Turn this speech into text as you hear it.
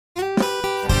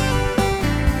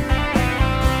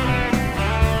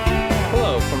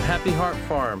Happy Heart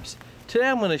Farms. Today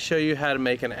I'm going to show you how to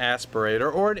make an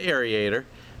aspirator or an aereator,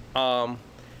 and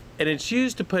it's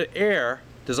used to put air,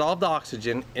 dissolved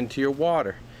oxygen, into your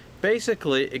water.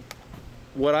 Basically,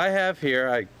 what I have here,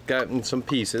 I got in some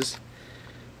pieces,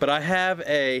 but I have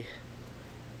a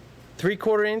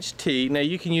 3/4 inch T. Now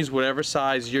you can use whatever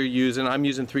size you're using. I'm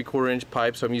using 3/4 inch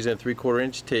pipe, so I'm using a 3/4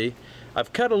 inch T.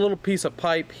 I've cut a little piece of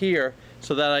pipe here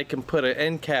so that I can put an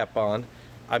end cap on.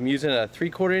 I'm using a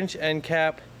 3/4 inch end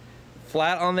cap,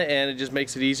 flat on the end. It just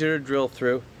makes it easier to drill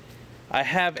through. I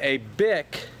have a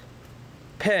Bic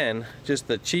pen, just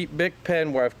the cheap Bic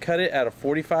pen, where I've cut it at a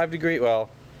 45-degree, well,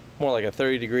 more like a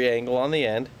 30-degree angle on the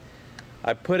end.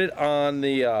 I put it on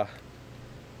the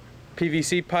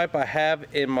PVC pipe I have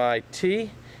in my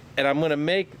T, and I'm going to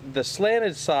make the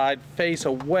slanted side face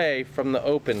away from the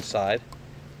open side,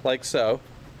 like so.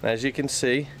 As you can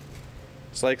see,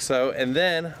 it's like so, and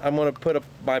then I'm going to put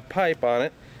my pipe on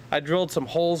it. I drilled some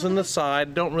holes in the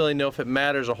side. Don't really know if it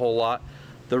matters a whole lot.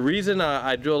 The reason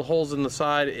I drilled holes in the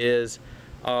side is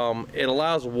it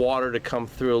allows water to come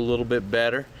through a little bit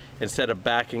better instead of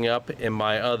backing up in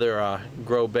my other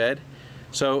grow bed.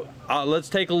 So let's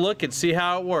take a look and see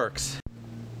how it works.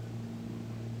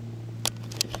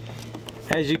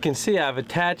 As you can see, I've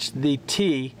attached the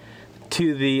T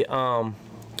to the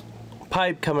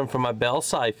pipe coming from my bell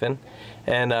siphon,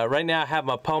 and right now I have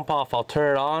my pump off. I'll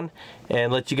turn it on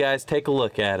and let you guys take a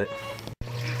look at it.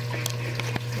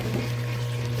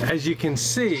 As you can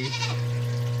see,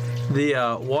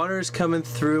 the water is coming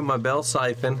through my bell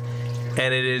siphon,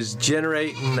 and it is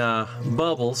generating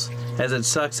bubbles as it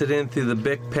sucks it in through the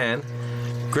Bic pen.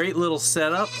 Great little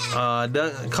setup.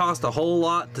 Doesn't cost a whole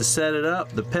lot to set it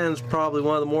up. The pen's probably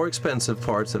one of the more expensive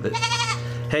parts of it.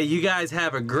 Hey, you guys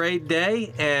have a great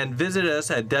day, and visit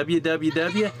us at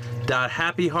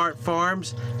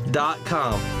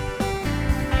www.happyheartfarms.com.